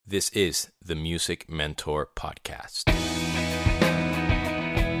This is the Music Mentor Podcast.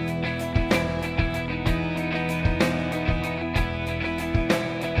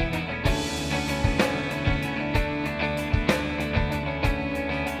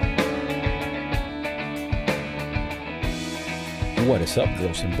 What is up,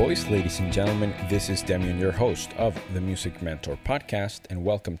 girls and boys, ladies and gentlemen? This is Demian, your host of the Music Mentor Podcast, and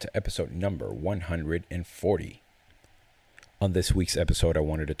welcome to episode number 140. On this week's episode, I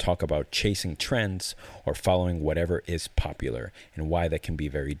wanted to talk about chasing trends or following whatever is popular and why that can be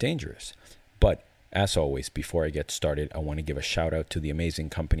very dangerous. But as always, before I get started, I want to give a shout out to the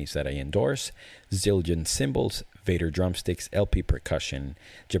amazing companies that I endorse: Zildjian Cymbals, Vader Drumsticks, LP Percussion,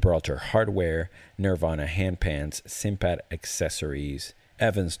 Gibraltar Hardware, Nirvana Handpans, Simpad Accessories,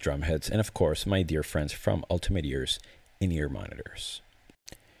 Evans Drumheads, and of course, my dear friends from Ultimate Ears in-ear monitors.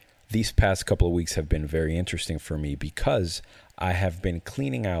 These past couple of weeks have been very interesting for me because I have been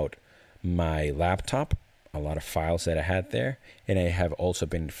cleaning out my laptop, a lot of files that I had there, and I have also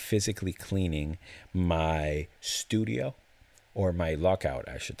been physically cleaning my studio, or my lockout,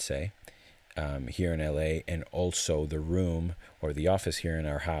 I should say, here in LA, and also the room or the office here in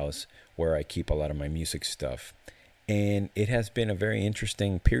our house where I keep a lot of my music stuff. And it has been a very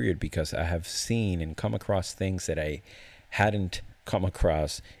interesting period because I have seen and come across things that I hadn't come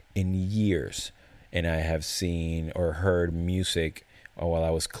across in years. And I have seen or heard music while I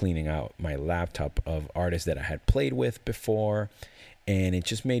was cleaning out my laptop of artists that I had played with before. And it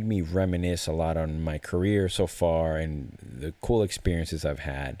just made me reminisce a lot on my career so far and the cool experiences I've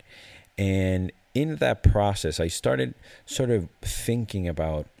had. And in that process, I started sort of thinking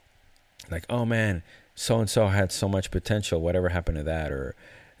about, like, oh man, so-and-so had so much potential. Whatever happened to that? Or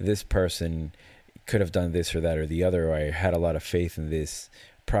this person could have done this or that or the other. Or I had a lot of faith in this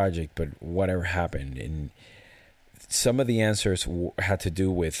project, but whatever happened? And some of the answers had to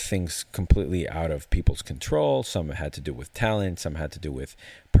do with things completely out of people's control. Some had to do with talent. Some had to do with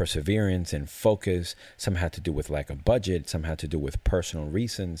perseverance and focus. Some had to do with lack of budget. Some had to do with personal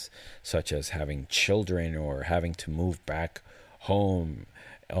reasons, such as having children or having to move back home,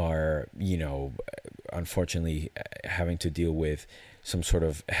 or, unfortunately having to deal with some sort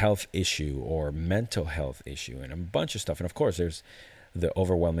of health issue or mental health issue and a bunch of stuff. And of course, there's the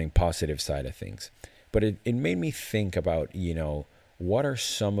overwhelming positive side of things. But it made me think about, what are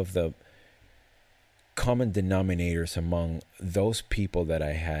some of the common denominators among those people that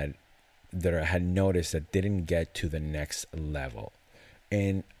I had noticed that didn't get to the next level.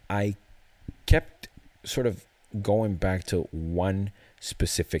 And I kept sort of going back to one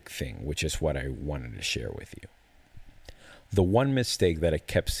specific thing, which is what I wanted to share with you. The one mistake that I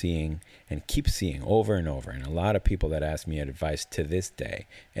kept seeing and keep seeing over and over, and a lot of people that ask me advice to this day,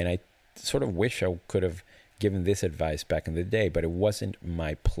 and I sort of wish I could have given this advice back in the day, but it wasn't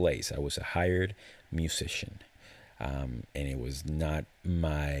my place. I was a hired musician, and it was not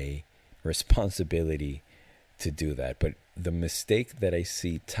my responsibility to do that. But the mistake that I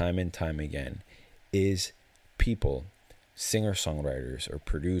see time and time again is people, singer-songwriters or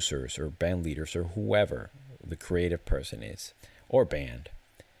producers or band leaders or whoever the creative person is, or band,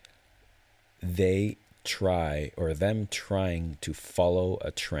 they trying to follow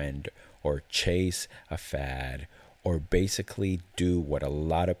a trend or chase a fad or basically do what a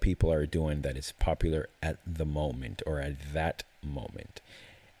lot of people are doing that is popular at the moment or at that moment.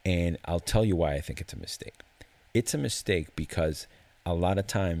 And I'll tell you why I think it's a mistake. It's a mistake because a lot of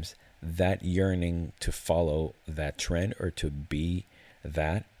times that yearning to follow that trend or to be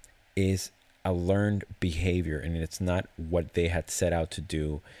that is a learned behavior, and it's not what they had set out to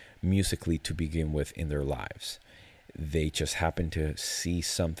do musically to begin with in their lives. They just happen to see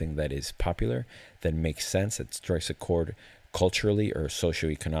something that is popular, that makes sense, that strikes a chord culturally or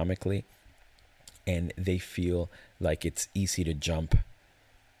socioeconomically, and they feel like it's easy to jump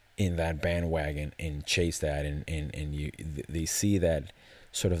in that bandwagon and chase that, and they see that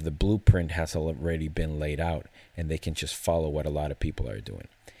sort of the blueprint has already been laid out, and they can just follow what a lot of people are doing.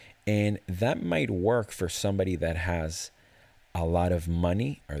 And that might work for somebody that has a lot of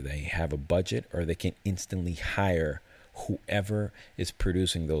money, or they have a budget, or they can instantly hire whoever is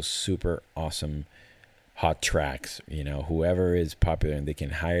producing those super awesome hot tracks, whoever is popular, and they can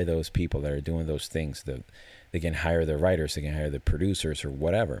hire those people that are doing those things. They can hire the writers, they can hire the producers or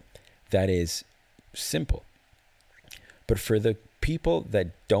whatever. That is simple. But for the people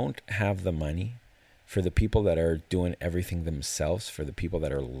that don't have the money, for the people that are doing everything themselves, for the people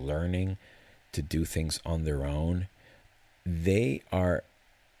that are learning to do things on their own, they are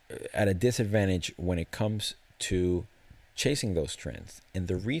at a disadvantage when it comes to chasing those trends. And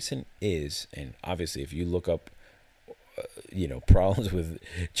the reason is, and obviously if you look up problems with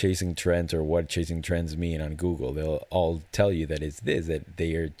chasing trends or what chasing trends mean on Google, they'll all tell you that it's this, that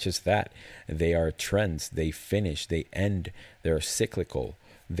they are just that. They are trends. They finish, they end, they're cyclical,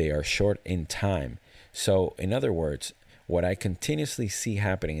 they are short in time. So in other words, what I continuously see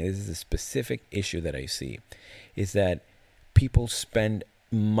happening, and this is a specific issue that I see, is that people spend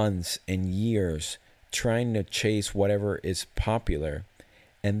months and years trying to chase whatever is popular.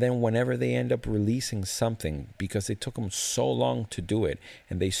 And then whenever they end up releasing something, because it took them so long to do it,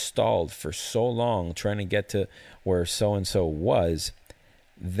 and they stalled for so long trying to get to where so-and-so was,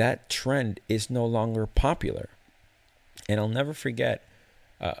 that trend is no longer popular. And I'll never forget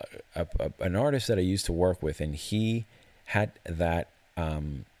an artist that I used to work with, and he had that,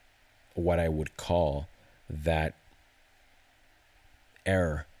 what I would call that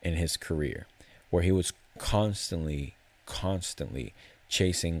error in his career, where he was constantly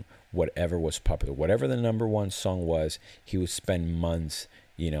chasing whatever was popular. Whatever the number one song was, he would spend months,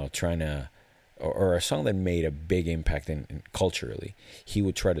 trying to, or a song that made a big impact in culturally, he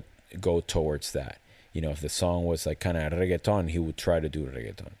would try to go towards that. If the song was like kind of reggaeton, he would try to do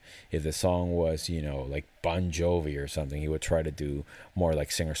reggaeton. If the song was, like Bon Jovi or something, he would try to do more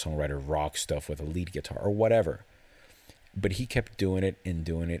like singer-songwriter rock stuff with a lead guitar or whatever. But he kept doing it and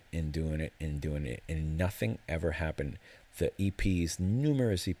doing it and doing it and doing it, and nothing ever happened. The EPs,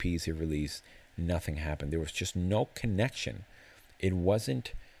 numerous EPs he released, nothing happened. There was just no connection. It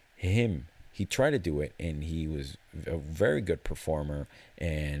wasn't him. He tried to do it, and he was a very good performer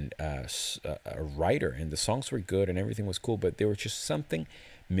and a writer, and the songs were good and everything was cool, but there was just something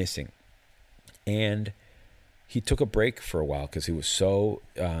missing. And he took a break for a while because he was so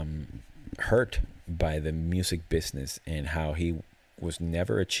hurt by the music business and how he was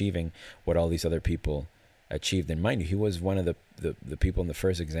never achieving what all these other people achieved. And mind you, he was one of the people in the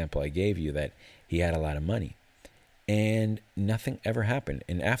first example I gave you that he had a lot of money. And nothing ever happened.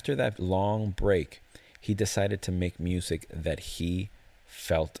 And after that long break, he decided to make music that he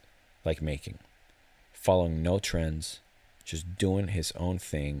felt like making, following no trends, just doing his own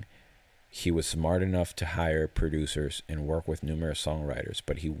thing. He was smart enough to hire producers and work with numerous songwriters,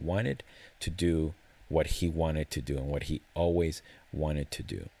 but he wanted to do what he wanted to do and what he always wanted to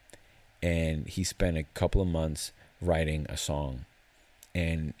do. And he spent a couple of months writing a song.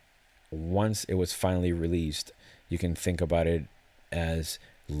 And once it was finally released, you can think about it as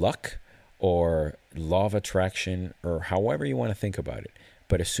luck or law of attraction or however you want to think about it.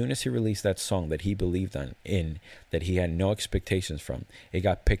 But as soon as he released that song that he believed in, that he had no expectations from, it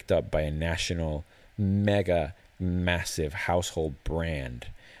got picked up by a national, mega, massive household brand.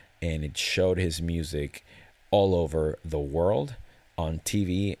 And it showed his music all over the world, on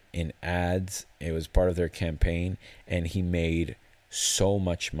TV, in ads. It was part of their campaign, and he made so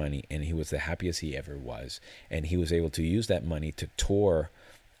much money, and he was the happiest he ever was. And he was able to use that money to tour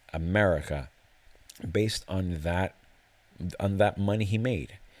America based on that money he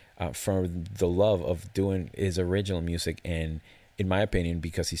made from the love of doing his original music. And in my opinion,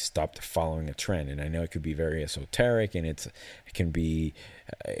 because he stopped following a trend. And I know it could be very esoteric, and it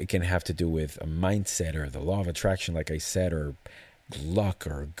can have to do with a mindset or the law of attraction, like I said, or luck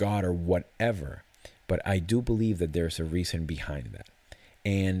or God or whatever. But I do believe that there's a reason behind that.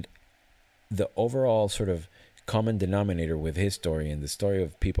 And the overall sort of common denominator with his story and the story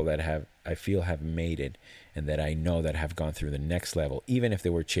of people that I feel have made it and that I know that have gone through the next level, even if they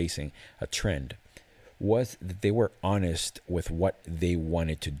were chasing a trend, was that they were honest with what they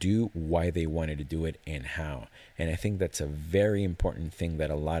wanted to do, why they wanted to do it, and how. And I think that's a very important thing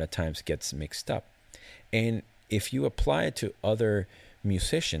that a lot of times gets mixed up. And if you apply it to other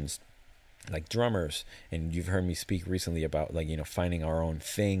musicians, like drummers, and you've heard me speak recently about finding our own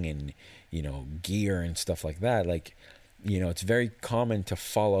thing and gear and stuff like that, it's very common to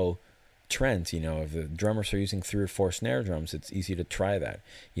follow trends. If the drummers are using 3 or 4 snare drums, it's easy to try that.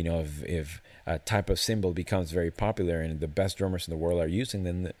 If a type of cymbal becomes very popular and the best drummers in the world are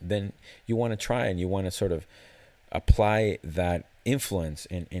using, then you want to try and you want to sort of apply that influence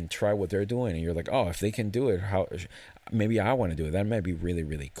and try what they're doing. And you're like, oh, if they can do it, maybe I want to do it. That might be really,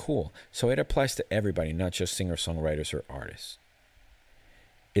 really cool. So it applies to everybody, not just singer-songwriters or artists.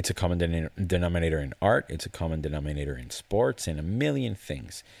 It's a common denominator in art. It's a common denominator in sports and a million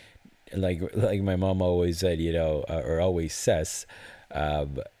things. Like my mom always said, or always says,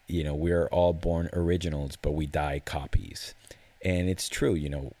 we're all born originals, but we die copies. And it's true.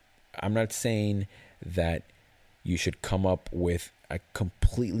 I'm not saying that you should come up with a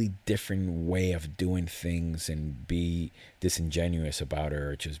completely different way of doing things and be disingenuous about it,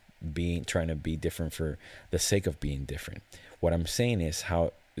 or just trying to be different for the sake of being different. What I'm saying is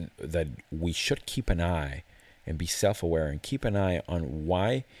that we should keep an eye and be self-aware and keep an eye on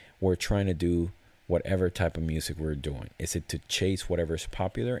why we're trying to do whatever type of music we're doing. Is it to chase whatever's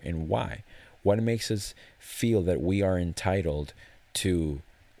popular, and why? What makes us feel that we are entitled to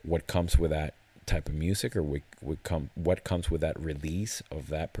what comes with that type of music, or what comes with that release of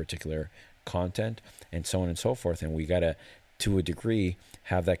that particular content, and so on and so forth. And we gotta, to a degree,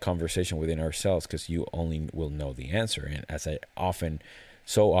 have that conversation within ourselves, because you only will know the answer. And as I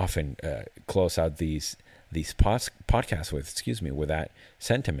so often close out these podcasts with that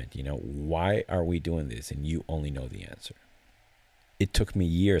sentiment, why are we doing this? And you only know the answer. It took me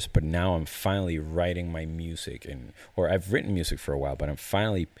years, but now I'm finally writing my music, or I've written music for a while, but I'm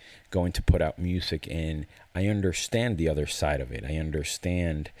finally going to put out music, and I understand the other side of it. I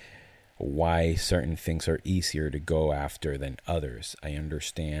understand why certain things are easier to go after than others. I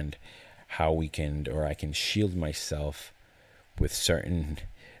understand how I can shield myself with certain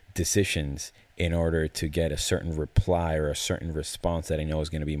decisions in order to get a certain reply or a certain response that I know is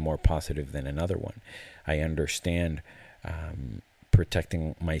going to be more positive than another one. I understand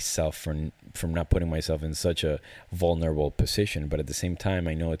protecting myself from not putting myself in such a vulnerable position, but at the same time,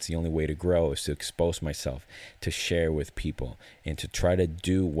 I know it's the only way to grow is to expose myself, to share with people, and to try to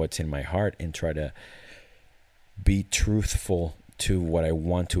do what's in my heart, and try to be truthful to what I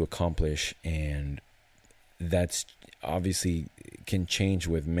want to accomplish. And that's obviously can change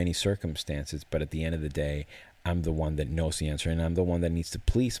with many circumstances, but at the end of the day, I'm the one that knows the answer, and I'm the one that needs to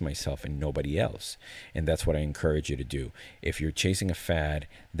please myself and nobody else. And that's what I encourage you to do. If you're chasing a fad,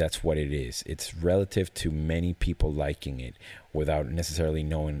 that's what it is. It's relative to many people liking it without necessarily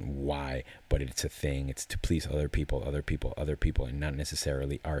knowing why, but it's a thing. It's to please other people, and not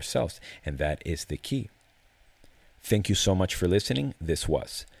necessarily ourselves. And that is the key. Thank you so much for listening. This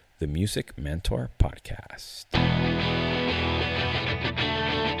was the Music Mentor Podcast.